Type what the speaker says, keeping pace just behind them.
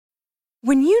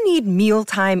When you need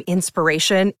mealtime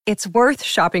inspiration, it's worth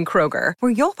shopping Kroger,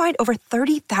 where you'll find over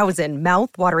 30,000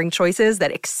 mouth-watering choices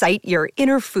that excite your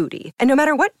inner foodie. And no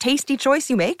matter what tasty choice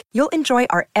you make, you'll enjoy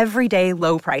our everyday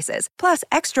low prices, plus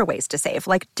extra ways to save,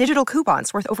 like digital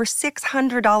coupons worth over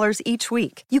 $600 each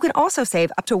week. You can also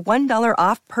save up to $1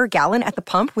 off per gallon at the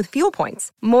pump with fuel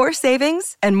points. More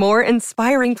savings and more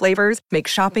inspiring flavors make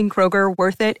shopping Kroger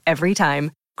worth it every time.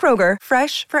 Kroger,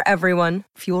 fresh for everyone.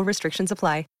 Fuel restrictions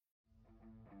apply.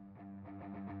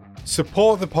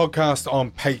 Support the podcast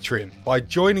on Patreon by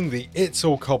joining the It's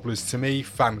All Cobblers to Me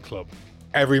fan club.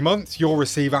 Every month, you'll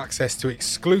receive access to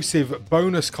exclusive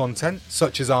bonus content,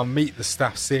 such as our Meet the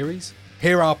Staff series,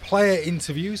 hear our player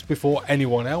interviews before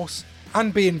anyone else,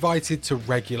 and be invited to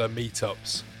regular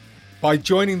meetups. By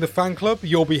joining the fan club,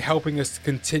 you'll be helping us to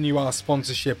continue our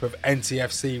sponsorship of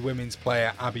NTFC women's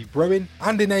player Abby Bruin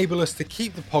and enable us to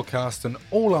keep the podcast and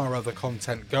all our other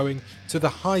content going to the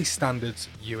high standards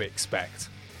you expect.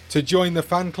 To join the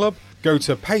fan club, go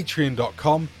to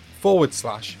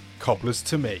patreon.com/cobblers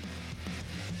to me.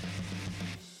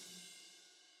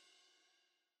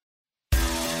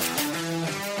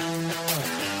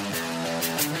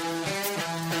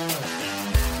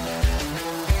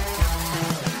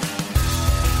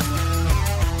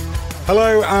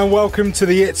 Hello and welcome to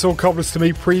the It's All Cobblers to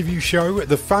Me preview show,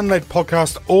 the fan-led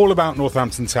podcast all about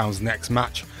Northampton Town's next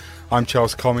match. I'm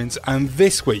Charles Commins, and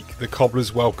this week the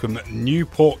Cobblers welcome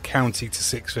Newport County to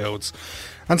Sixfields.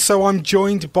 And so I'm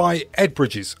joined by Ed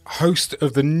Bridges, host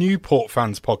of the Newport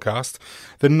Fans podcast,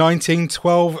 the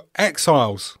 1912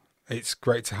 Exiles. It's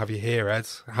great to have you here, Ed.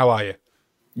 How are you?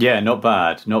 Yeah, not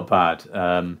bad.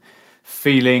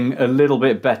 Feeling a little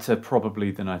bit better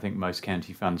probably than I think most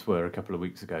county fans were a couple of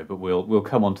weeks ago, but we'll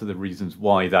come on to the reasons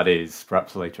why that is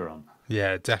perhaps later on.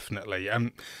 Yeah, definitely.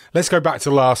 Let's go back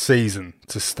to last season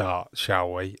to start,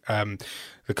 shall we?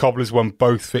 The Cobblers won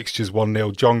both fixtures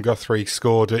 1-0. John Guthrie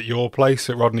scored at your place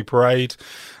at Rodney Parade,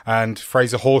 and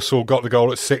Fraser Horsell got the goal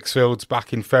at Sixfields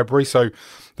back in February. So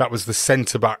that was the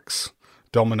centre-backs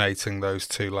dominating those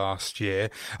two last year.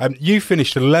 You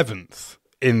finished 11th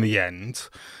in the end.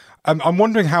 I'm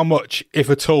wondering how much, if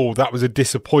at all, that was a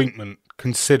disappointment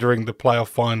considering the playoff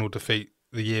final defeat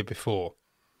the year before.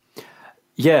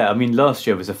 Yeah, I mean, last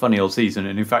year was a funny old season.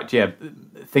 And in fact, yeah,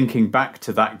 thinking back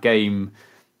to that game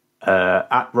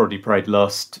at Rodney Parade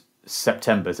last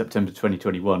September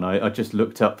 2021, I just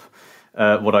looked up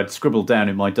what I'd scribbled down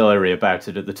in my diary about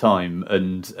it at the time.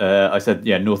 And I said,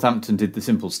 yeah, Northampton did the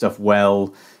simple stuff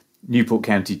well. Newport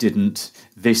County didn't.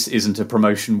 This isn't a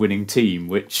promotion-winning team,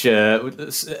 which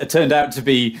turned out to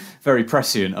be very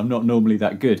prescient. I'm not normally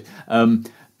that good.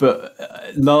 But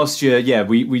last year, yeah,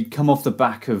 we'd come off the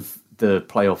back of the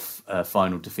playoff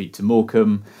final defeat to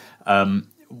Morecambe.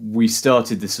 We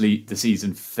started the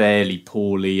season fairly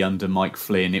poorly under Mike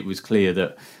Flynn. It was clear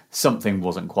that something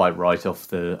wasn't quite right off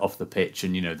the pitch,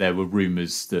 and there were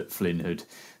rumours that Flynn had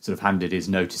sort of handed his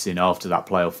notice in after that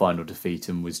playoff final defeat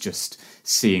and was just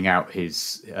seeing out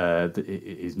his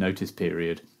notice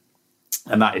period.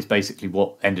 And that is basically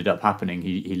what ended up happening.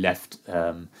 He left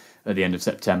at the end of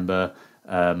September,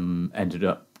 ended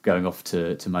up going off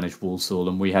to manage Walsall,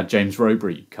 and we had James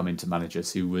Rowbury come in to manage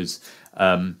us, who was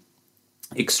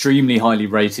extremely highly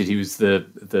rated. He was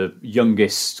the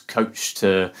youngest coach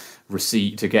to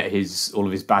get all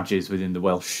of his badges within the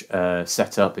Welsh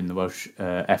setup in the Welsh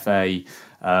FA.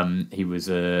 He was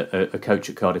a coach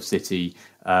at Cardiff City,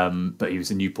 but he was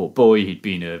a Newport boy. He'd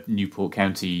been a Newport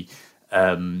County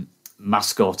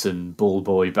mascot and ball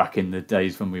boy back in the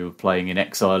days when we were playing in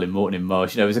Exile in Morton in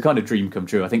Marsh. It was a kind of dream come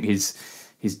true. I think his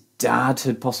dad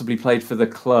had possibly played for the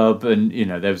club, and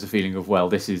there was a feeling of, well,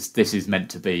 this is meant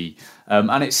to be.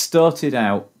 And it started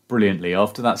out brilliantly.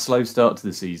 After that slow start to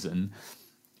the season,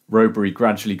 Rowbury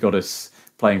gradually got us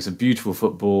playing some beautiful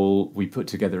football. We put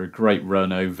together a great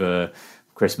run over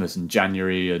Christmas and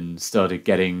January and started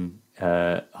getting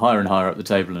higher and higher up the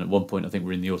table. And at one point, I think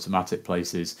we're in the automatic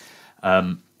places.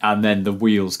 And then the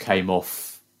wheels came off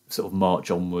sort of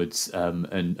March onwards.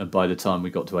 And by the time we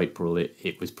got to April,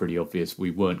 it was pretty obvious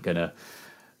we weren't going to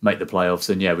make the playoffs.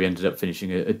 And yeah, we ended up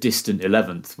finishing a distant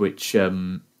 11th, which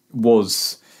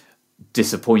was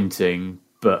disappointing,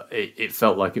 but it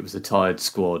felt like it was a tired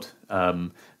squad.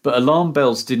 But alarm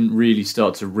bells didn't really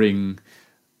start to ring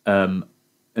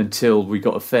until we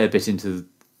got a fair bit into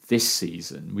this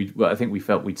season. I think we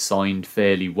felt we'd signed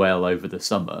fairly well over the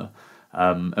summer.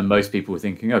 And most people were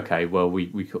thinking, okay, well,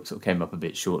 we sort of came up a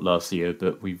bit short last year,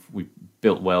 but we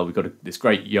built well. We've got this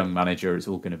great young manager. It's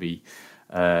all going to be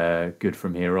good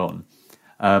from here on.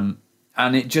 And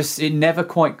it never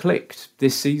quite clicked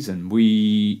this season.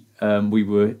 We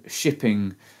were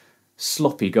shipping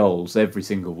sloppy goals every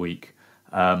single week.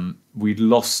 We'd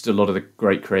lost a lot of the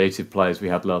great creative players we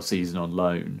had last season on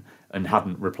loan and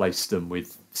hadn't replaced them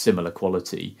with similar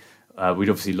quality. We'd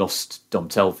obviously lost Dom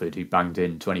Telford, who banged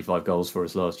in 25 goals for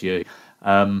us last year.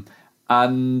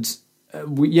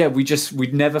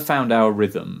 We'd never found our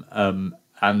rhythm.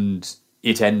 And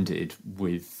it ended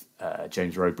with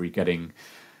James Rowberry getting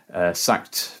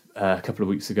sacked a couple of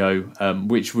weeks ago,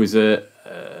 which was a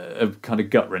kind of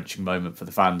gut-wrenching moment for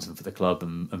the fans and for the club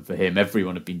and for him.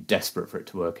 Everyone had been desperate for it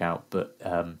to work out, but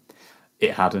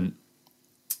it hadn't.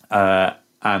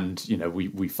 And,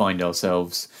 we find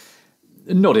ourselves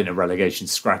not in a relegation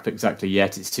scrap exactly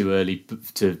yet. It's too early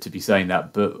to be saying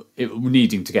that, but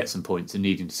needing to get some points and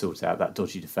needing to sort out that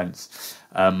dodgy defence.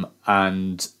 So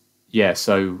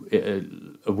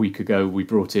a week ago we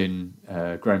brought in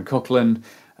Graham Coughlin,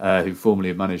 who formerly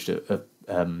had managed at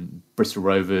Bristol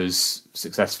Rovers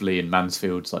successfully, and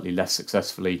Mansfield slightly less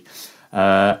successfully.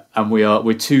 And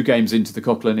we're 2 games into the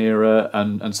Coughlin era,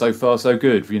 and so far so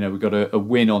good. We got a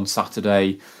win on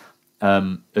Saturday.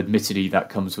 Admittedly, that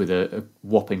comes with a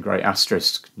whopping great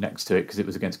asterisk next to it because it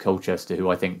was against Colchester, who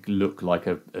I think look like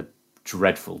a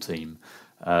dreadful team.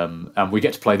 And we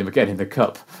get to play them again in the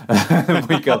cup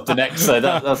week after next, so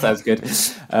that sounds good.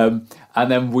 And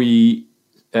then we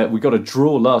got a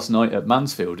draw last night at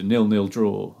Mansfield, a 0-0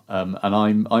 draw. And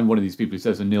I'm one of these people who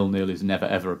says a 0-0 is never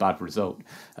ever a bad result,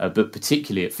 but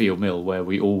particularly at Field Mill where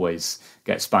we always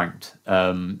get spanked.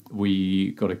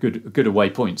 We got a good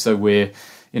away point, so we're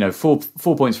 4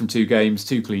 points from 2 games,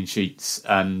 2 clean sheets,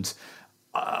 and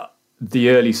the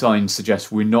early signs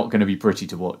suggest we're not going to be pretty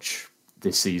to watch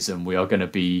this season. We are going to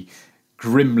be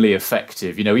grimly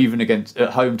effective. Even at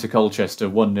home to Colchester,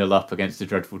 1-0 up against a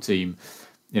dreadful team.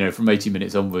 From 80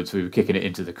 minutes onwards, we were kicking it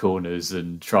into the corners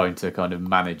and trying to kind of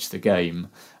manage the game,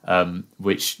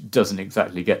 which doesn't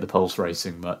exactly get the pulse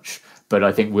racing much. But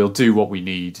I think we'll do what we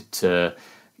need to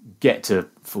get to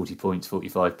 40 points,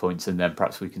 45 points, and then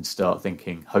perhaps we can start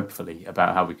thinking, hopefully,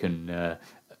 about how we can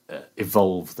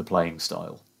evolve the playing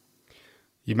style.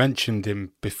 You mentioned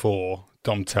him before,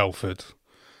 Dom Telford.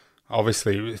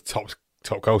 Obviously, top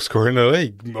goal scorer in the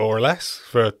league, more or less,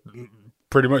 for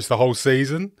pretty much the whole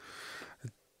season.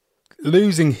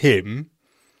 Losing him,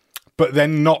 but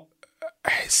then not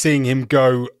seeing him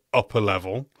go up a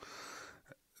level,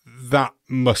 that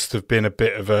must have been a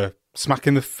bit of a smack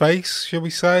in the face, shall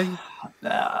we say?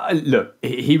 Look,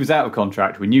 he was out of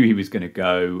contract. We knew he was going to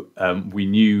go. We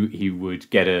knew he would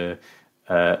get a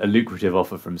lucrative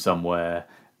offer from somewhere.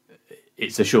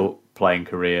 It's a short playing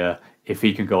career. If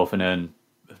he can go off and earn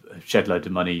a shed load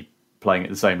of money playing at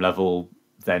the same level,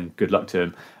 then good luck to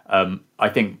him. I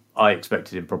think I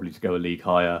expected him probably to go a league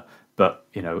higher. But,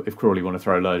 if Crawley want to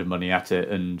throw a load of money at it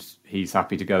and he's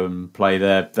happy to go and play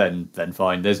there, then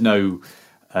fine. There's no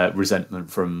resentment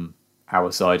from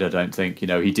our side, I don't think.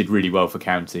 He did really well for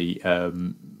County.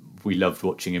 We loved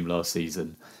watching him last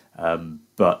season.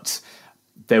 But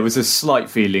there was a slight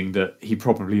feeling that he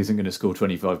probably isn't going to score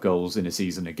 25 goals in a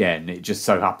season again. It just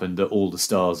so happened that all the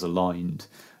stars aligned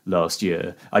last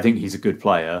year. I think he's a good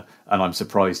player, and I'm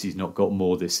surprised he's not got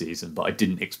more this season, but I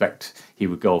didn't expect he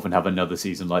would go off and have another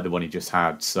season like the one he just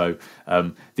had. So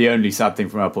the only sad thing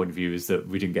from our point of view is that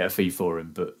we didn't get a fee for him,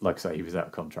 but like I say, he was out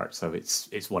of contract, so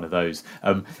it's one of those.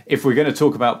 If we're going to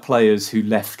talk about players who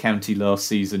left County last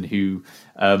season who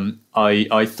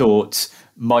I thought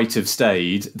might have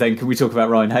stayed, then can we talk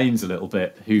about Ryan Haynes a little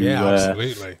bit? Yeah,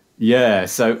 absolutely. Yeah,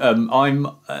 so I'm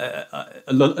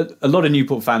a lot of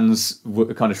Newport fans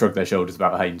kind of shrugged their shoulders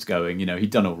about Haynes going. He'd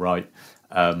done all right,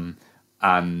 but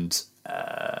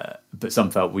some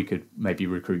felt we could maybe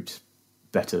recruit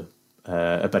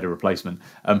a better replacement.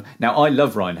 Now, I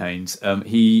love Ryan Haynes.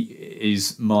 He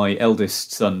is my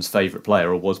eldest son's favourite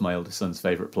player, or was my eldest son's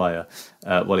favourite player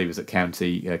while he was at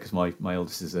County, because my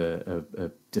eldest is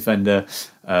a defender.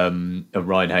 And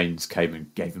Ryan Haynes came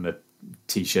and gave him a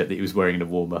T-shirt that he was wearing in a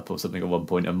warm-up or something at one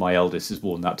point, and my eldest has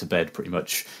worn that to bed pretty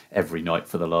much every night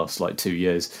for the last 2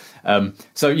 years.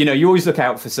 So you always look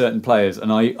out for certain players,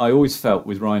 and I always felt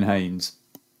with Ryan Haynes,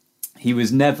 he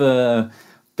was never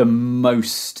the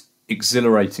most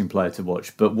exhilarating player to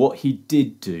watch, but what he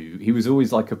did do, he was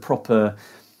always like a proper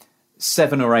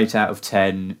 7 or 8 out of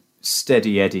 10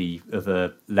 steady Eddie of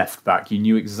a left back. You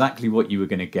knew exactly what you were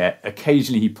going to get.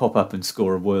 Occasionally he'd pop up and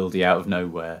score a worldie out of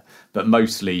nowhere, but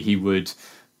mostly he would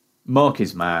mark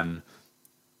his man,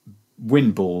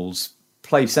 win balls,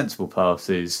 play sensible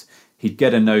passes. He'd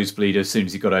get a nosebleed as soon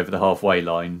as he got over the halfway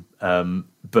line.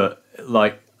 But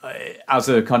as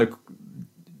a kind of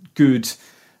good,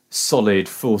 solid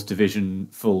 4th division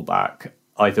fullback,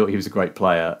 I thought he was a great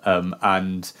player.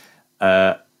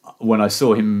 when I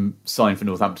saw him sign for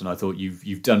Northampton, I thought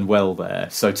you've done well there.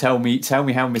 So tell me how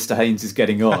Mr. Haynes is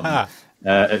getting on at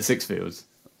Sixfields.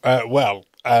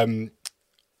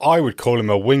 I would call him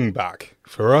a wing back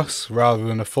for us rather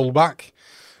than a full back,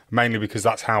 mainly because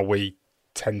that's how we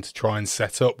tend to try and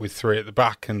set up, with 3 at the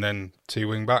back and then 2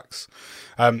 wing backs.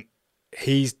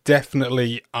 He's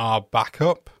definitely our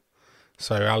backup.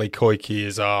 So Ali Koiki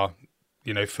is our,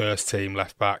 first team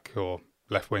left back or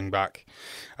left wing back.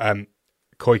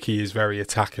 Koiki is very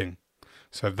attacking,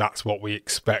 so that's what we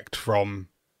expect from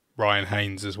Ryan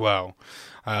Haynes as well.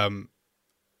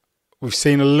 We've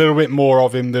seen a little bit more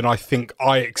of him than I think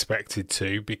I expected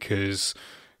to, because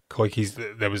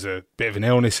there was a bit of an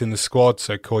illness in the squad,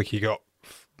 so Koiki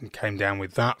came down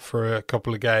with that for a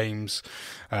couple of games.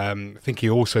 I think he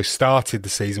also started the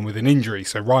season with an injury,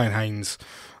 so Ryan Haynes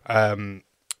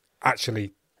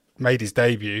actually made his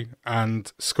debut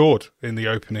and scored in the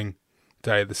opening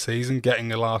day of the season,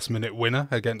 getting a last-minute winner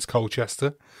against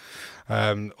Colchester.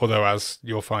 Although, as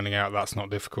you're finding out, that's not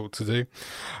difficult to do.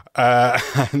 But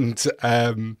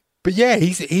yeah,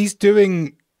 he's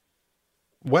doing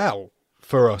well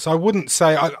for us. I wouldn't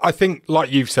say. I think,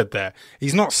 like you've said there,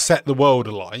 he's not set the world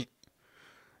alight.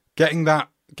 Getting that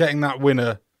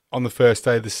winner on the first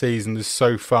day of the season has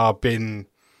so far been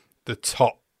the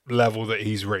top level that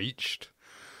he's reached.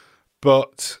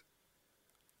 But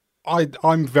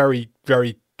I'm very,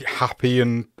 very happy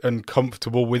and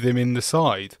comfortable with him in the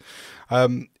side.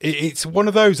 It's one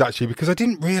of those, actually, because I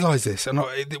didn't realise this. And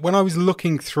when I was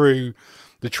looking through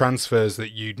the transfers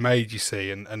that you'd made, you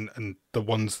see, and the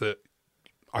ones that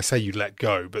I say you let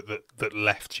go, but that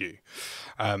left you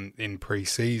in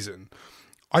pre-season,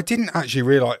 I didn't actually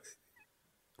realise,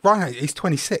 right, he's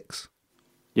 26.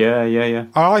 Yeah.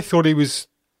 I thought he was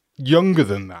younger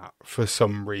than that for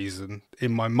some reason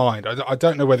in my mind. I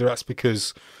don't know whether that's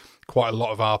because quite a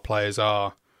lot of our players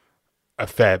are a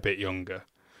fair bit younger,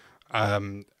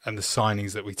 and the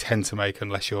signings that we tend to make,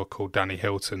 unless you're called Danny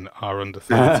Hilton, are under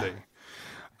 30.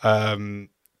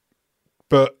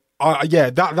 But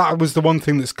that was the one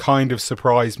thing that's kind of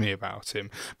surprised me about him.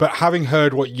 But having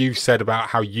heard what you said about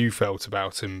how you felt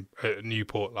about him at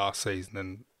Newport last season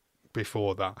and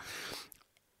before that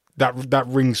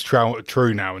rings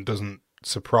true now, and doesn't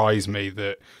surprise me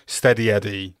that Steady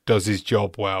Eddie does his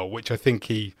job well, which I think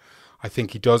he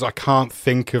does. I can't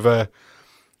think of a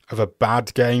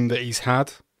bad game that he's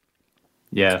had.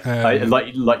 Yeah,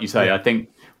 like you say, I think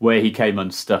where he came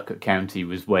unstuck at County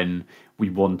was when we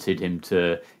wanted him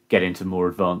to get into more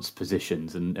advanced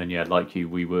positions, and yeah, like you,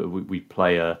 we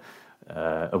play a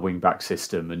wing back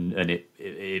system, and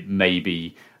it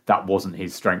maybe that wasn't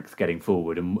his strength getting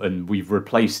forward, and we've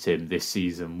replaced him this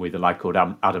season with a lad called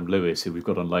Adam Lewis, who we've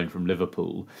got on loan from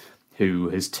Liverpool, who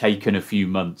has taken a few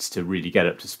months to really get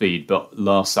up to speed, but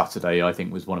last Saturday I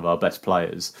think was one of our best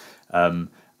players,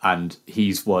 and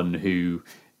he's one who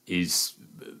is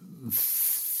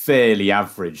fairly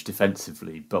average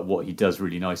defensively, but what he does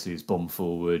really nicely is bomb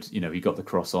forward. He got the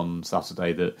cross on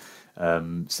Saturday that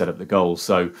set up the goal.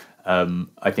 So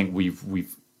I think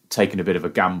we've taken a bit of a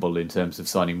gamble in terms of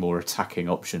signing more attacking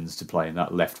options to play in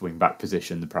that left wing back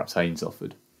position that perhaps Haynes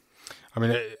offered. I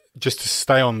mean, just to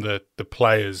stay on the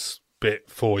players bit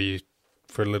for you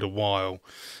for a little while,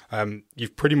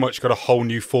 you've pretty much got a whole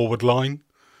new forward line.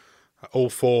 All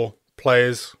 4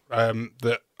 players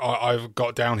that I've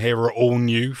got down here are all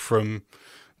new from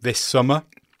this summer,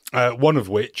 one of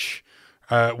which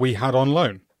we had on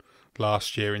loan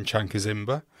last year in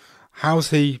Chankazimba. How's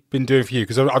he been doing for you?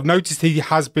 Because I've noticed he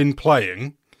has been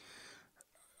playing,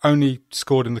 only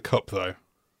scored in the cup though.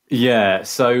 Yeah,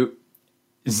 so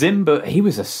Zimba, he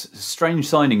was a strange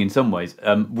signing in some ways.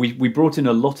 We brought in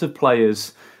a lot of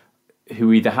players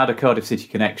who either had a Cardiff City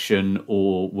connection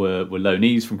or were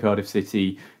loanees from Cardiff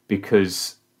City,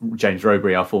 because James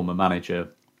Rowberry, our former manager,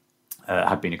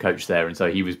 had been a coach there, and so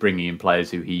he was bringing in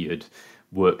players who he had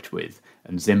worked with,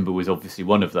 and Zimba was obviously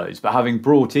one of those. But having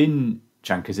brought in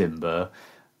Chankazimba,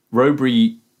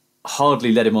 Rowberry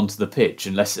hardly let him onto the pitch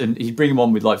and he'd bring him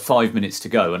on with like 5 minutes to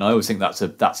go, and I always think that's a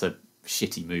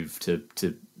shitty move to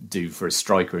do for a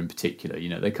striker in particular.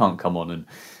 They can't come on and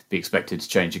be expected to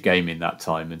change a game in that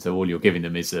time, and so all you're giving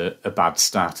them is a bad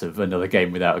stat of another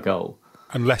game without a goal.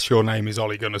 Unless your name is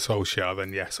Ole Gunnar Solskjaer,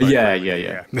 then yes.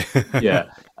 Yeah.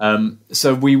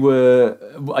 So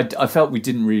I felt we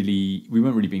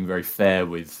weren't really being very fair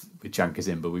with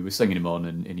Chankazimba. We were singing him on,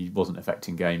 and he wasn't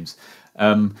affecting games.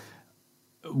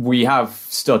 We have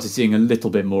started seeing a little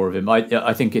bit more of him.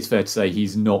 I think it's fair to say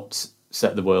he's not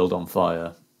set the world on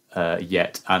fire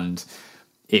yet, and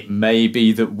it may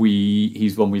be that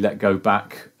he's one we let go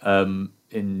back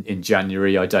in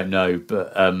January. I don't know,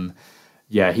 but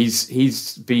Yeah,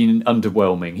 he's been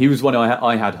underwhelming. He was one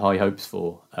I had high hopes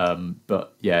for,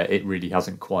 but yeah, it really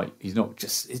hasn't quite. It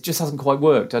just hasn't quite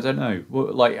worked. I don't know.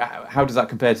 Like, how does that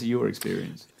compare to your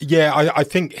experience? Yeah, I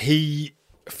think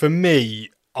for me,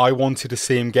 I wanted to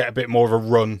see him get a bit more of a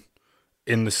run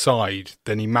in the side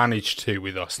than he managed to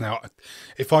with us. Now,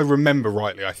 if I remember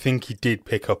rightly, I think he did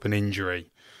pick up an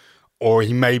injury, or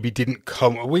he maybe didn't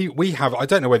come. We have. I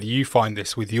don't know whether you find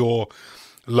this with your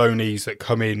loanees that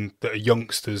come in that are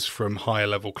youngsters from higher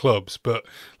level clubs, but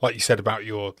like you said about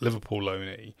your Liverpool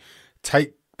loanee,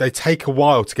 they take a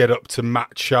while to get up to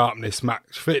match sharpness,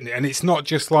 match fitness, and it's not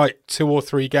just like 2 or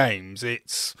 3 games,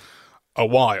 it's a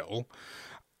while.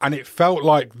 And it felt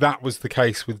like that was the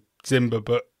case with Zimba,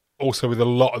 but also with a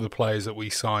lot of the players that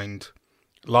we signed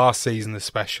last season,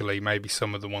 especially, maybe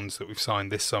some of the ones that we've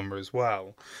signed this summer as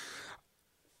well.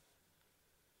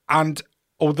 And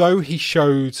although he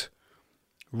showed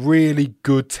really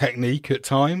good technique at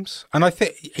times, and I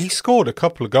think he scored a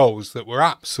couple of goals that were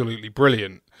absolutely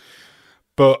brilliant,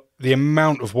 but the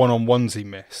amount of one-on-ones he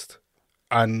missed,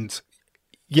 and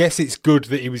yes, it's good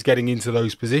that he was getting into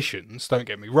those positions, don't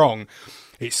get me wrong,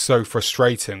 it's so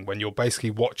frustrating when you're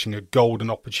basically watching a golden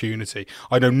opportunity.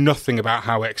 I know nothing about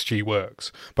how XG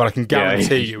works, but I can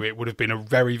guarantee you it would have been a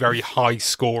very, very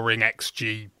high-scoring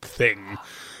XG thing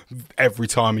every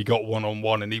time he got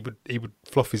one-on-one, and he would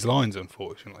fluff his lines,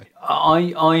 unfortunately.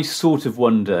 I sort of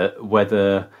wonder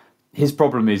whether his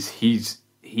problem is he's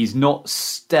not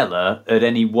stellar at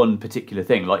any one particular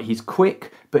thing. Like, he's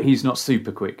quick, but he's not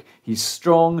super quick. He's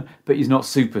strong, but he's not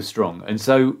super strong. And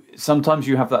so sometimes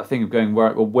you have that thing of going,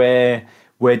 well, where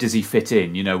does he fit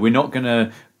in? You know, we're not going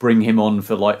to bring him on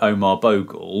for like Omar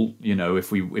Bogle, you know,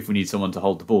 if we need someone to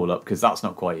hold the ball up, because that's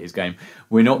not quite his game.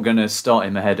 We're not going to start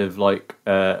him ahead of like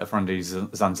Afrandi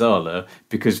Zanzala,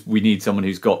 because we need someone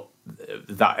who's got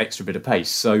that extra bit of pace.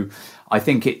 So I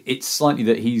think it's slightly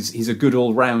that he's a good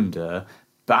all-rounder,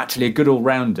 but actually a good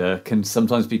all-rounder can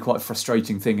sometimes be quite a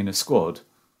frustrating thing in a squad.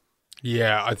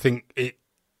 Yeah, I think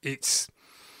it's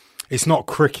not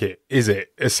cricket, is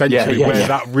it? Essentially, where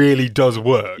that really does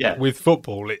work. Yeah. With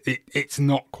football, it's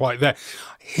not quite there.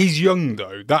 He's young,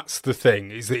 though. That's the thing,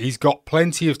 is that he's got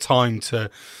plenty of time to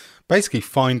basically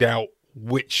find out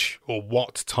which or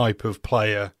what type of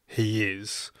player he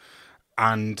is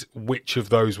and which of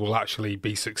those will actually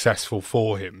be successful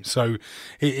for him. So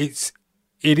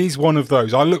it is one of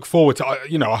those. I look forward to,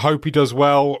 I hope he does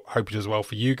well. I hope he does well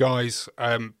for you guys.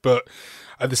 But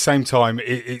at the same time,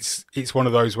 it's one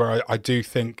of those where I do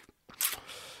think,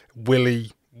 will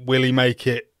he make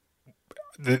it?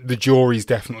 The jury's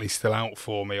definitely still out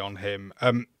for me on him.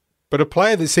 But a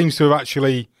player that seems to have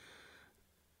actually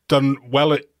done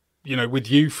well at, with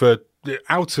you for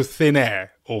out of thin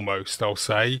air almost, I'll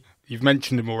say. You've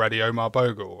mentioned him already, Omar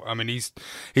Bogle. I mean, he's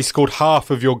scored half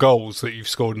of your goals that you've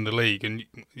scored in the league, and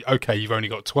okay, you've only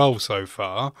got 12 so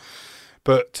far,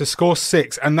 but to score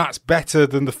 6, and that's better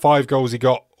than the 5 goals he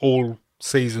got all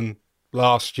season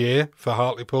last year for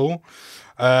Hartlepool.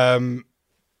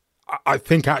 I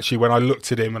think actually when I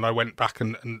looked at him and I went back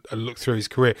and looked through his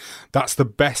career, that's the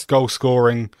best goal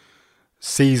scoring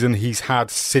season he's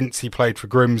had since he played for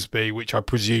Grimsby, which I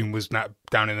presume was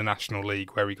down in the National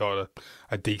League, where he got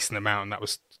a decent amount, and that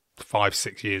was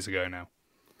 5-6 years ago now.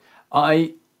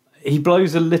 He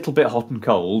blows a little bit hot and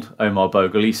cold, Omar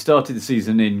Bogle. He started the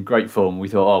season in great form. We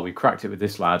thought, we cracked it with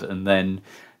this lad, and then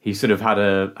he sort of had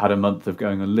a month of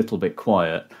going a little bit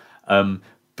quiet.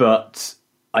 But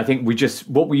I think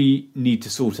what we need to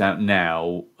sort out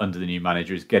now under the new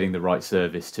manager is getting the right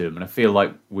service to him, and I feel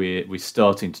like we're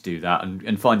starting to do that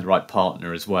and find the right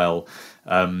partner as well.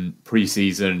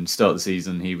 Pre-season, start of the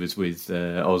season, he was with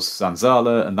Oz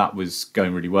Zanzala, and that was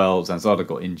going really well. Zanzala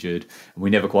got injured, and we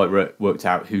never quite worked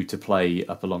out who to play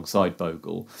up alongside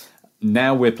Bogle.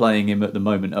 Now we're playing him at the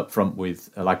moment up front with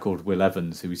a lad called Will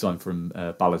Evans, who we signed from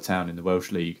Bala Town in the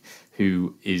Welsh League,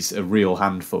 who is a real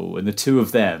handful, and the two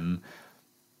of them,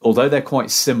 although they're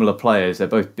quite similar players, they're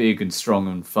both big and strong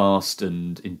and fast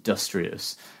and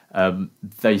industrious.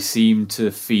 They seem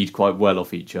to feed quite well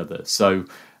off each other. So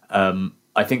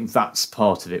I think that's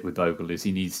part of it with Bogle, is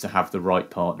he needs to have the right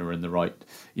partner and the right,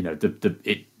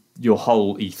 your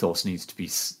whole ethos needs to be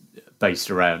based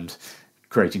around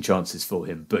creating chances for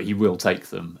him, but he will take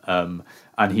them.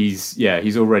 And he's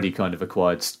already kind of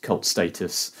acquired cult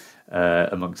status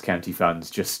amongst county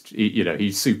fans. Just,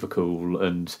 he's super cool,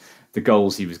 and the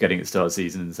goals he was getting at the start of the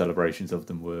season and the celebrations of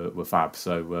them were fab.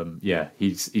 So,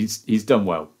 he's done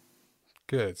well.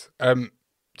 Good.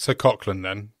 So Coughlan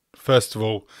then, first of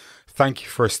all, thank you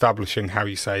for establishing how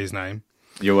you say his name.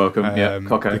 You're welcome.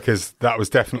 Coco. Because that was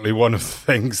definitely one of the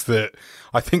things that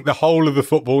I think the whole of the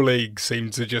Football League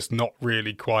seemed to just not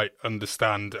really quite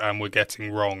understand and were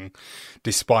getting wrong,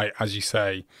 despite, as you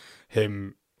say,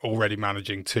 him already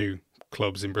managing 2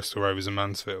 clubs in Bristol Rovers and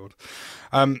Mansfield.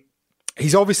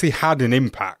 He's obviously had an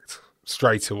impact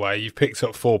straight away. You've picked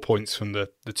up 4 points from the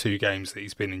 2 games that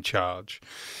he's been in charge.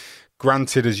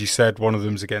 Granted, as you said, one of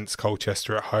them's against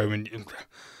Colchester at home, and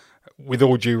with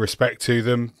all due respect to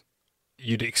them,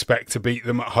 you'd expect to beat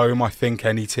them at home. I think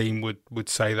any team would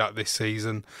say that this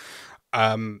season.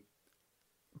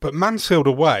 But Mansfield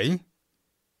away,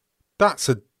 that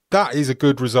is a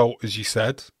good result, as you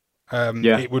said.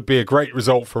 It would be a great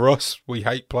result for us. We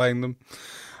hate playing them.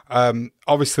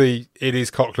 Obviously, it is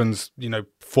Coughlan's,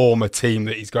 former team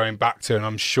that he's going back to, and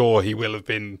I'm sure he will have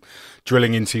been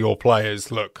drilling into your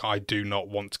players. Look, I do not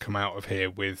want to come out of here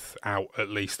without at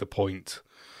least a point.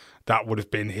 That would have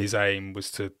been his aim,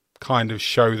 was to kind of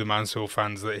show the Mansfield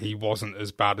fans that he wasn't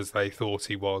as bad as they thought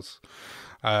he was.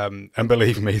 And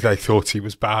believe me, they thought he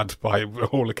was bad by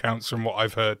all accounts from what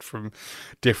I've heard from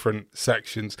different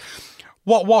sections.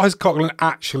 What has Coughlan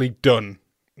actually done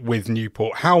with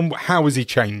Newport? How has he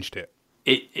changed it?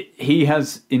 He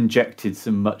has injected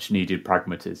some much needed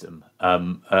pragmatism.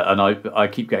 And I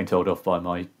keep getting told off by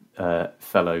my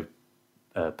fellow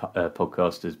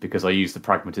podcasters because I use the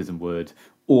pragmatism word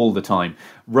all the time.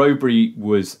 Rowberry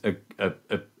was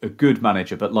a good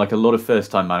manager, but like a lot of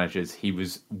first-time managers, he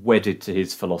was wedded to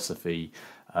his philosophy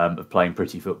of playing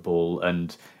pretty football,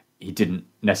 and he didn't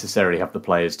necessarily have the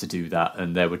players to do that.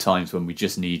 And there were times when we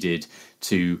just needed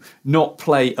to not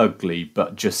play ugly,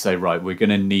 but just say, right, we're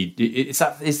going to need... It's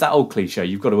that old cliche,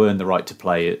 you've got to earn the right to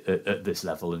play at this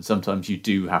level. And sometimes you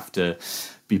do have to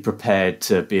be prepared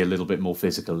to be a little bit more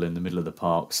physical in the middle of the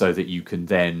park so that you can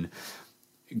then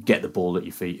get the ball at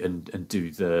your feet and do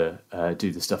the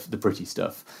stuff, the pretty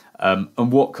stuff.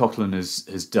 And what Coughlan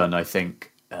has done, I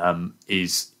think,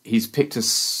 is he's picked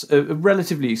a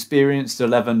relatively experienced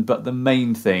 11, but the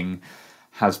main thing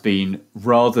has been,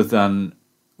 rather than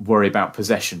worry about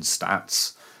possession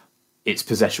stats, it's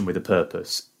possession with a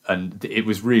purpose. And it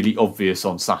was really obvious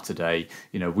on Saturday.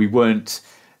 We weren't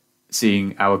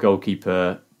seeing our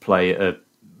goalkeeper play a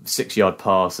 6-yard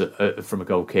pass from a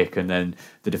goal kick, and then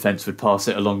the defence would pass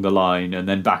it along the line and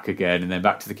then back again and then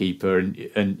back to the keeper.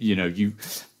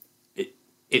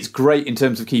 It's great in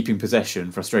terms of keeping possession,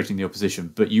 frustrating the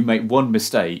opposition, but you make one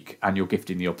mistake and you're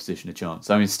gifting the opposition a chance.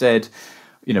 So instead,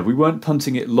 we weren't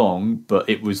punting it long, but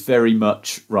it was very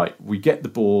much, right, we get the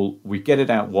ball, we get it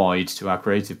out wide to our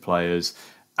creative players,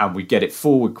 and we get it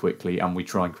forward quickly, and we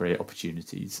try and create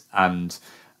opportunities. And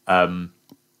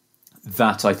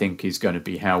that, I think, is going to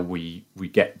be how we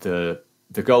get the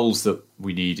goals that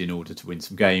we need in order to win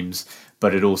some games.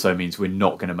 But it also means we're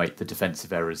not going to make the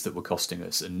defensive errors that were costing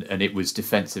us. And it was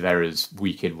defensive errors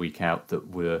week in, week out that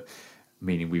were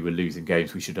meaning we were losing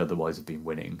games we should otherwise have been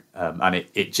winning. And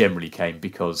it generally came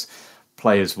because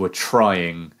players were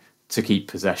trying to keep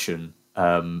possession.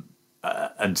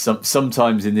 And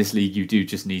sometimes in this league, you do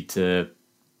just need to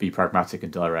be pragmatic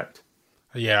and direct.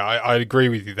 Yeah, I agree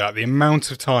with you that the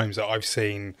amount of times that I've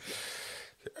seen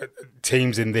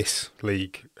teams in this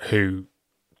league who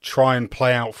try and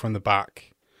play out from the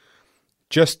back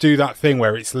just do that thing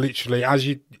where it's literally, as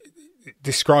you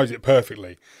described it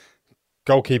perfectly,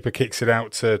 goalkeeper kicks it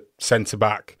out to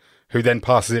centre-back, who then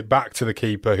passes it back to the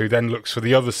keeper, who then looks for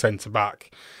the other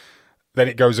centre-back. Then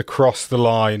it goes across the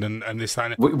line and this,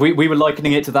 that. And we were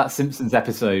likening it to that Simpsons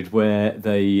episode where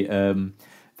they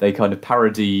kind of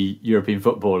parody European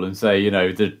football and say,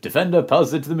 the defender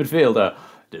passes it to the midfielder,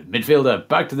 the midfielder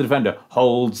back to the defender,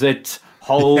 holds it.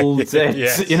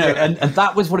 Yes. And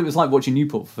that was what it was like watching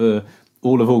Newport for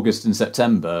all of August and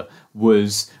September.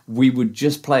 Was we would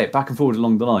just play it back and forward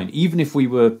along the line, even if we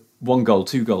were 1 goal,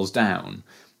 2 goals down.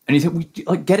 And you think,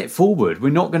 we get it forward.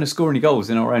 We're not going to score any goals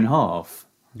in our own half.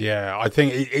 Yeah, I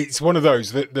think it's one of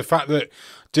those that the fact that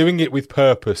doing it with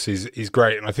purpose is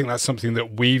great, and I think that's something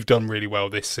that we've done really well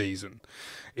this season.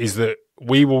 Is that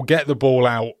we will get the ball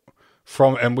out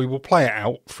and we will play it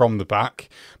out from the back,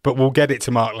 but we'll get it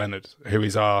to Mark Leonard, who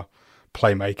is our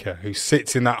playmaker, who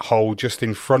sits in that hole just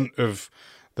in front of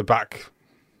the back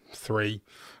 3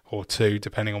 or 2,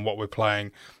 depending on what we're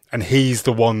playing. And he's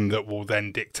the one that will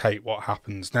then dictate what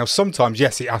happens. Now, sometimes,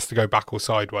 yes, it has to go back or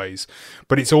sideways,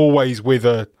 but it's always with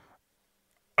a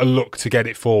look to get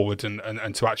it forward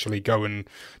and to actually go and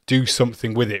do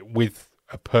something with it with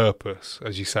a purpose,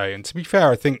 as you say. And to be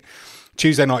fair, I think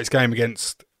Tuesday night's game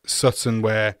against Sutton,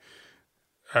 where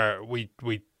we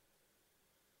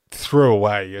threw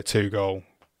away a 2-goal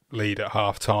lead at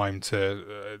half-time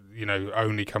to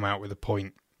only come out with a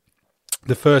point.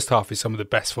 the first half is some of the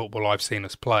best football I've seen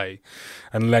us play,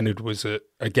 and Leonard was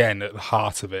again at the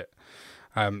heart of it.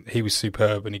 He was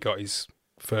superb, and he got his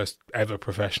first ever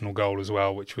professional goal as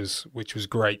well, which was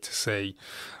great to see.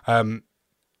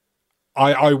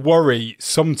 I worry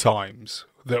sometimes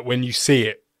that when you see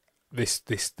it, this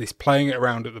playing it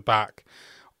around at the back,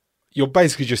 you're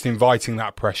basically just inviting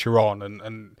that pressure on.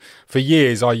 And for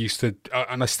years I used to,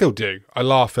 and I still do, I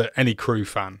laugh at any Crewe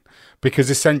fan, because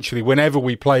essentially whenever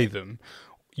we play them,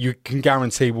 you can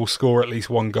guarantee we'll score at least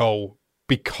one goal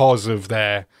because of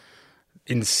their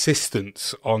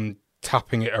insistence on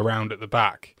tapping it around at the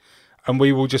back. And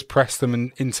we will just press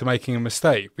them into making a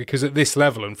mistake, because at this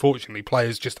level, unfortunately,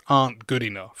 players just aren't good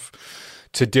enough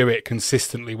to do it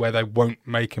consistently where they won't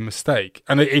make a mistake.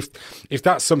 And if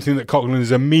that's something that Coquelin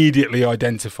has immediately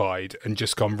identified and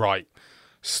just gone, right,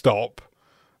 stop,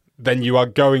 then you are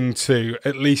going to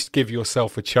at least give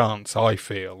yourself a chance, I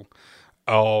feel,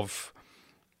 of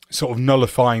sort of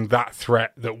nullifying that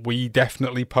threat that we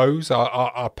definitely pose,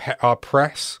 our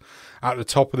press at the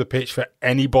top of the pitch for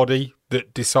anybody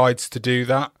that decides to do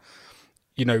that.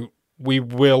 You know, we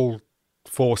will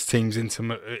force teams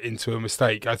into a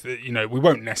mistake. We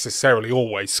won't necessarily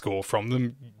always score from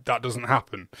them. That doesn't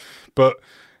happen. But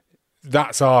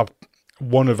that's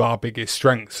one of our biggest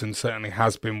strengths, and certainly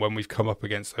has been when we've come up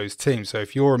against those teams. So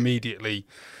if you're immediately,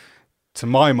 to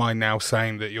my mind now,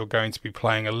 saying that you're going to be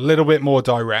playing a little bit more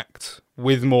direct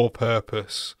with more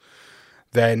purpose,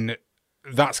 then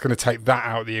that's going to take that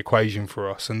out of the equation for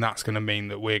us, and that's going to mean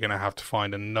that we're going to have to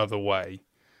find another way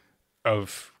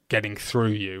of getting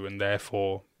through you, and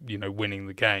therefore, winning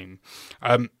the game.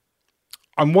 I'm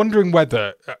wondering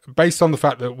whether, based on the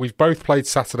fact that we've both played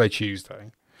Saturday,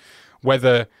 Tuesday,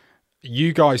 whether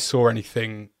you guys saw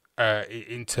anything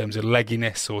in terms of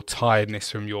legginess or tiredness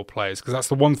from your players, because that's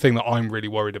the one thing that I'm really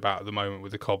worried about at the moment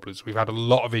with the Cobblers. We've had a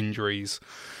lot of injuries.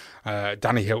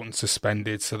 Danny Hilton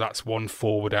suspended, so that's one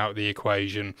forward out of the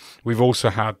equation. We've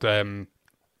also had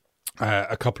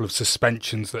a couple of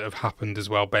suspensions that have happened as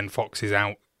well. Ben Fox is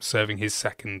out, serving his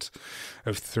second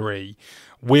of 3.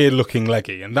 We're looking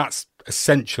leggy, and that's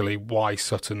essentially why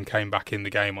Sutton came back in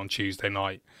the game on Tuesday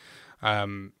night,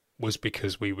 was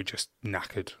because we were just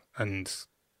knackered and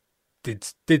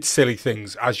did silly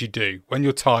things, as you do. When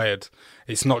you're tired,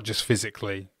 it's not just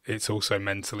physically, it's also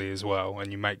mentally as well,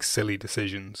 and you make silly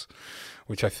decisions,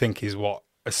 which I think is what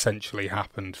essentially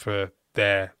happened for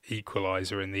their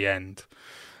equaliser in the end.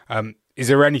 Is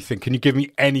there anything, can you give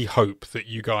me any hope that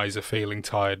you guys are feeling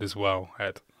tired as well,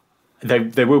 Ed?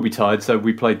 They will be tired. So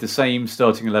we played the same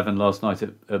starting 11 last night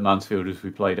at Mansfield as we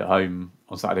played at home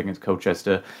on Saturday against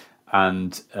Colchester.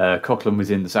 And Coquelin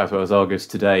was in the South Wales Argus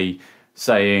today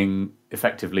saying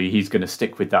effectively he's going to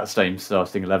stick with that same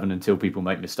starting 11 until people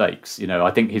make mistakes.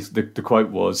 I think the quote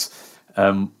was,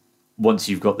 once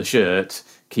you've got the shirt,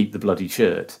 keep the bloody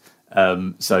shirt.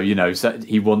 So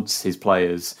he wants his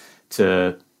players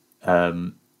to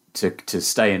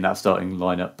stay in that starting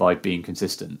lineup by being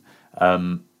consistent.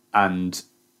 And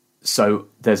so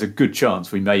there's a good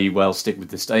chance we may well stick with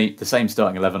the same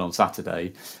starting 11 on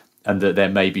Saturday, and that there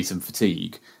may be some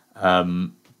fatigue.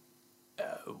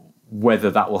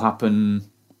 Whether that will happen,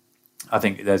 I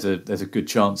think there's a good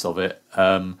chance of it.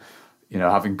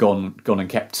 Having gone and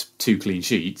kept 2 clean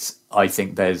sheets, I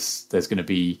think there's going to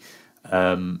be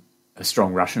a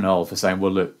strong rationale for saying,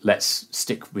 well, look, let's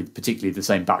stick with particularly the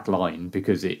same back line,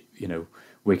 because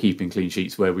we're keeping clean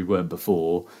sheets where we weren't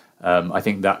before. I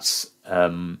think that's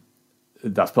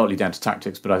partly down to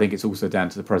tactics, but I think it's also down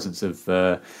to the presence of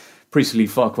Priestley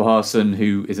Farquharson,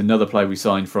 who is another player we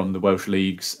signed from the Welsh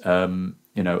leagues. A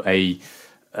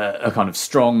kind of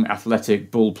strong,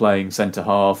 athletic, ball-playing centre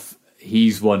half.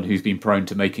 He's one who's been prone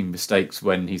to making mistakes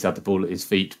when he's had the ball at his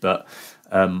feet, but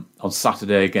on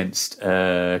Saturday against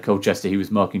Colchester, he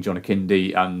was marking John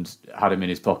Akindi and had him in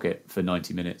his pocket for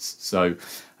 90 minutes. So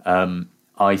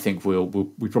I think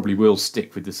we probably will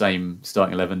stick with the same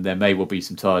starting 11. There may well be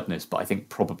some tiredness, but I think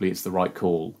probably it's the right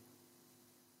call.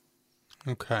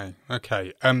 Okay.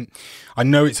 I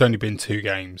know it's only been 2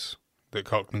 games that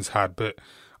Coquelin's had, but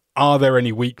are there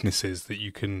any weaknesses that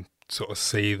you can sort of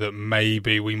see that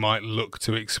maybe we might look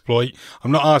to exploit?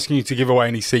 I'm not asking you to give away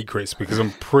any secrets, because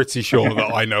I'm pretty sure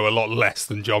that I know a lot less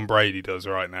than John Brady does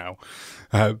right now.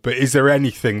 But is there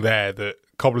anything there that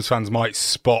Cobblers fans might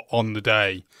spot on the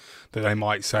day that they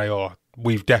might say, oh,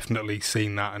 we've definitely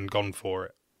seen that and gone for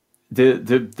it?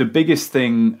 The biggest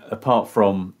thing, apart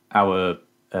from our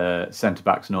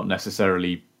centre-backs not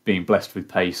necessarily being blessed with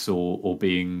pace or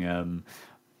being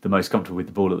the most comfortable with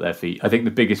the ball at their feet, I think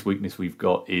the biggest weakness we've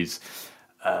got is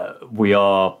we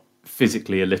are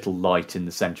physically a little light in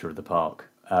the centre of the park.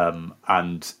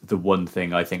 And the one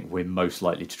thing I think we're most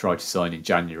likely to try to sign in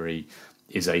January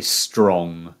is a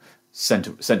strong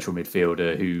central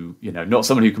midfielder who, not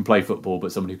someone who can play football, but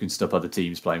someone who can stop other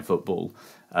teams playing football.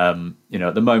 At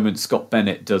the moment, Scott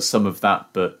Bennett does some of that,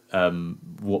 but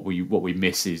what we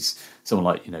miss is someone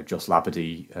like, Josh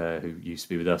Labadie, who used to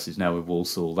be with us, is now with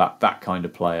Walsall, that kind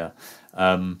of player.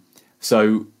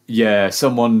 So,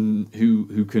 someone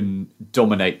who can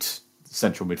dominate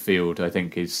central midfield, I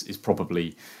think, is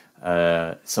probably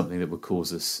something that would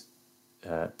cause us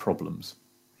problems.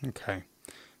 Okay.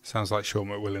 Sounds like Sean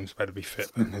McWilliams better be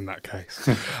fit then in that case.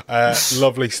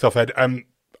 Lovely stuff, Ed.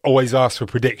 Always ask for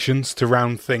predictions to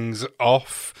round things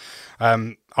off.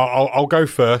 I'll go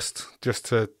first just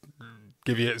to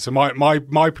give you. So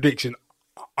my prediction,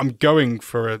 I'm going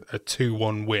for a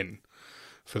 2-1 win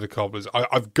for the Cobblers.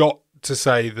 I've got to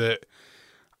say that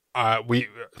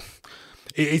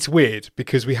it's weird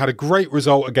because we had a great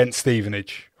result against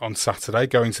Stevenage on Saturday,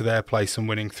 going to their place and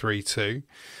winning 3-2.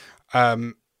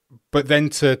 But then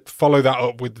to follow that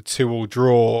up with the 2-2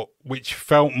 draw, which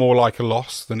felt more like a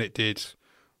loss than it did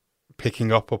picking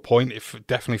up a point. It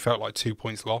definitely felt like 2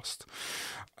 points lost.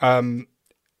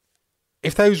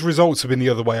 If those results had been the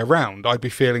other way around, I'd be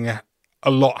feeling a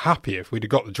lot happier. If we'd have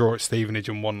got the draw at Stevenage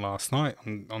and won last night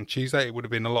on Tuesday, it would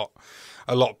have been a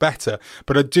lot better.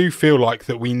 But I do feel like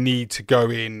that we need to go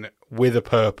in with a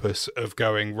purpose of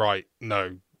going, right,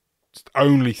 no,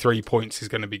 only 3 points is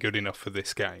going to be good enough for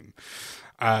this game.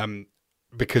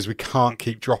 Because we can't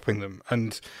keep dropping them.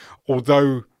 And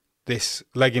although this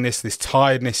legginess, this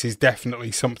tiredness is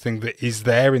definitely something that is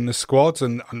there in the squad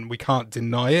and we can't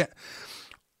deny it,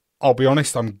 I'll be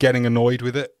honest, I'm getting annoyed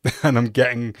with it. And I'm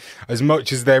getting, as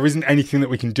much as there isn't anything that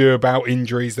we can do about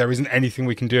injuries, there isn't anything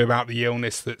we can do about the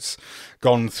illness that's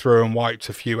gone through and wiped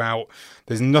a few out.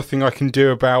 There's nothing I can do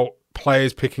about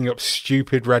players picking up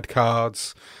stupid red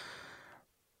cards.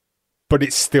 But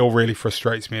it still really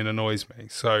frustrates me and annoys me.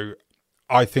 So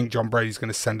I think John Brady's going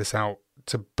to send us out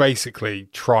to basically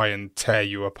try and tear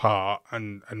you apart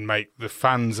and make the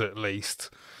fans at least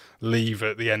leave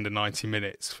at the end of 90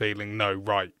 minutes feeling, no,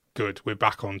 right, good, we're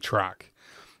back on track.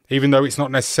 Even though it's not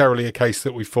necessarily a case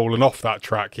that we've fallen off that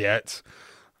track yet,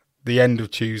 the end of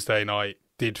Tuesday night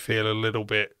did feel a little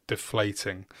bit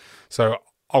deflating. So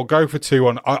I'll go for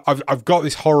 2-1. I've got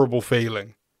this horrible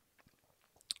feeling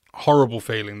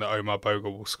that Omar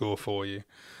Bogle will score for you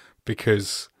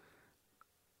because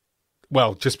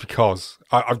I've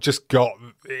just got,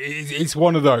 it's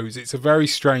one of those, it's a very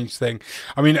strange thing.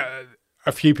 I mean,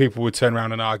 a few people would turn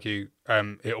around and argue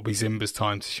it'll be Zimba's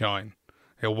time to shine.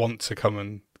 He'll want to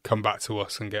come back to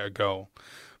us and get a goal.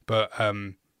 But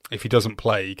if he doesn't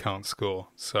play, he can't score.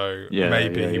 So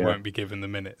maybe he won't be given the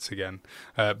minutes again.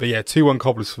 But 2-1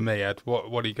 Cobblers for me, Ed.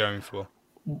 What are you going for?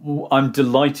 I'm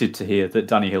delighted to hear that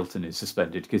Danny Hilton is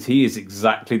suspended because he is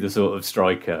exactly the sort of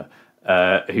striker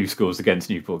who scores against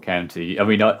Newport County. I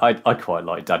mean, I quite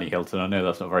like Danny Hilton. I know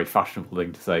that's not a very fashionable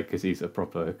thing to say because he's a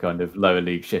proper kind of lower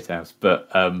league shithouse. But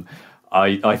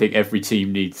I think every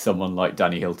team needs someone like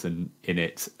Danny Hilton in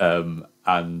it. I'm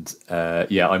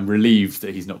relieved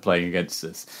that he's not playing against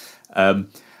us.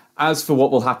 As for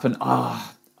what will happen,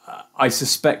 I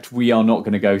suspect we are not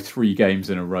going to go 3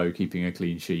 games in a row keeping a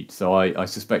clean sheet. So I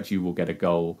suspect you will get a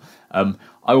goal.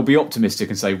 I will be optimistic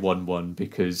and say 1-1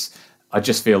 because I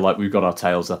just feel like we've got our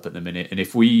tails up at the minute. And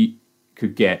if we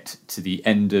could get to the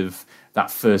end of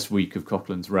that first week of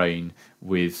Coughlan's reign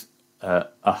with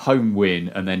a home win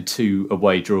and then 2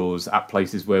 away draws at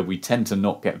places where we tend to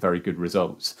not get very good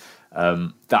results,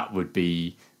 that would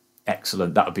be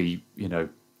excellent. That would be,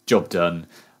 job done.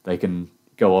 They can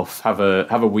go off, have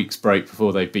a week's break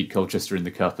before they beat Colchester in the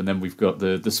Cup, and then we've got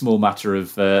the small matter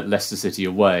of Leicester City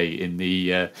away in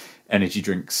the Energy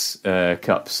Drinks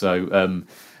Cup. So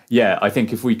I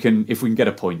think if we can get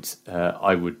a point,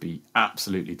 I would be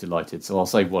absolutely delighted. So I'll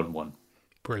say 1-1.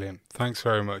 Brilliant. Thanks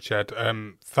very much, Ed.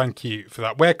 Thank you for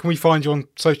that. Where can we find you on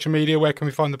social media? Where can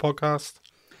we find the podcast?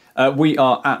 We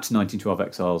are at 1912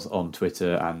 Exiles on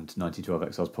Twitter and 1912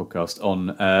 Exiles podcast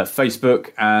on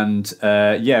Facebook. And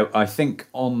I think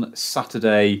on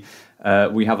Saturday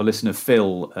we have a listener,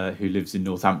 Phil, who lives in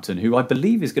Northampton, who I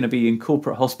believe is going to be in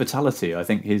corporate hospitality. I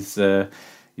think he's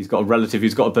got a relative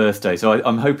who's got a birthday. So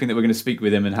I'm hoping that we're going to speak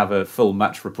with him and have a full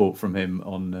match report from him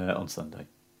on Sunday.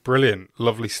 Brilliant.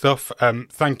 Lovely stuff.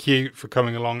 Thank you for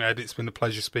coming along, Ed. It's been a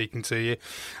pleasure speaking to you.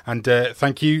 And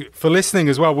thank you for listening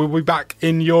as well. We'll be back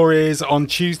in your ears on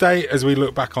Tuesday as we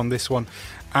look back on this one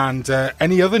and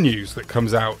any other news that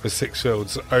comes out of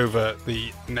Sixfields over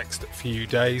the next few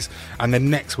days. And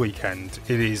then next weekend,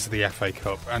 it is the FA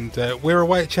Cup. And we're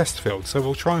away at Chesterfield, so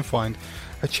we'll try and find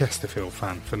a Chesterfield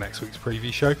fan for next week's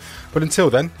preview show. But until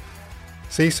then,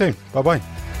 see you soon. Bye-bye.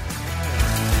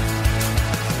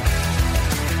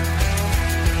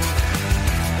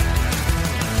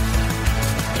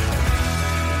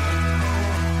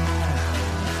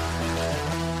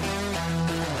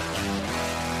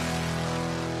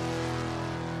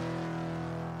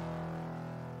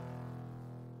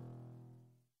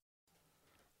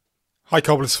 Hi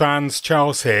Cobblers fans,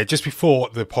 Charles here. Just before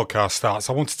the podcast starts,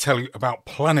 I want to tell you about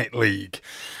Planet League.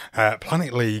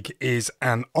 Planet League is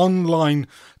an online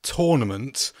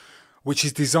tournament which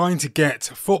is designed to get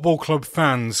football club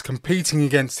fans competing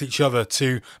against each other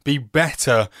to be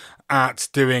better at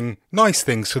doing nice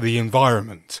things for the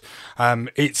environment.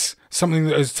 It's something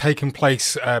that has taken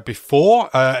place before,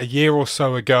 a year or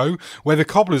so ago, where the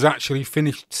Cobblers actually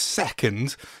finished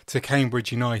second to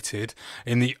Cambridge United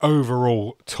in the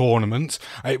overall tournament.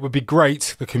 It would be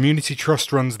great, the Community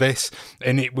Trust runs this,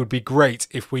 and it would be great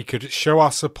if we could show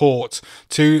our support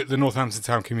to the Northampton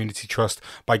Town Community Trust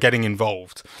by getting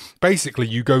involved. Basically,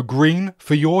 you go green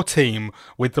for your team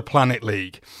with the Planet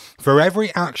League. For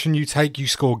every action you take, you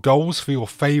score goals for your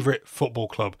favourite football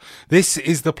club. This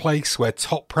is the place where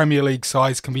top Premier League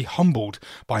sides can be humbled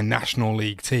by National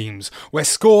League teams, where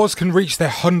scores can reach their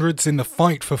hundreds in the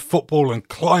fight for football and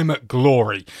climate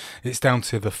glory. It's down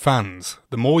to the fans.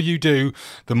 The more you do,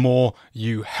 the more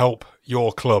you help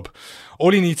your club.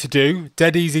 All you need to do,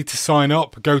 dead easy to sign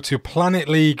up, go to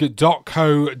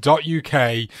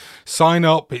planetleague.co.uk, sign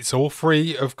up, it's all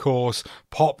free of course,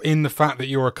 pop in the fact that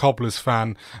you're a Cobblers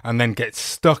fan and then get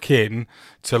stuck in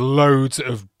to loads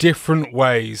of different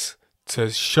ways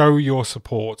to show your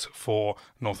support for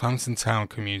Northampton Town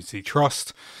Community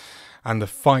Trust and the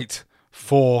fight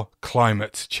for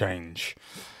climate change.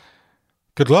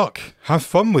 Good luck, have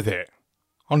fun with it,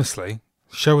 honestly.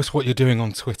 Show us what you're doing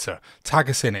on Twitter. Tag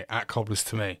us in it at Cobblers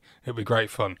to Me. It'll be great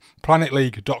fun.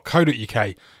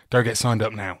 planetleague.co.uk. Go get signed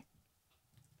up now.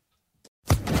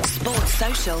 Sports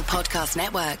Social Podcast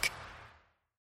Network.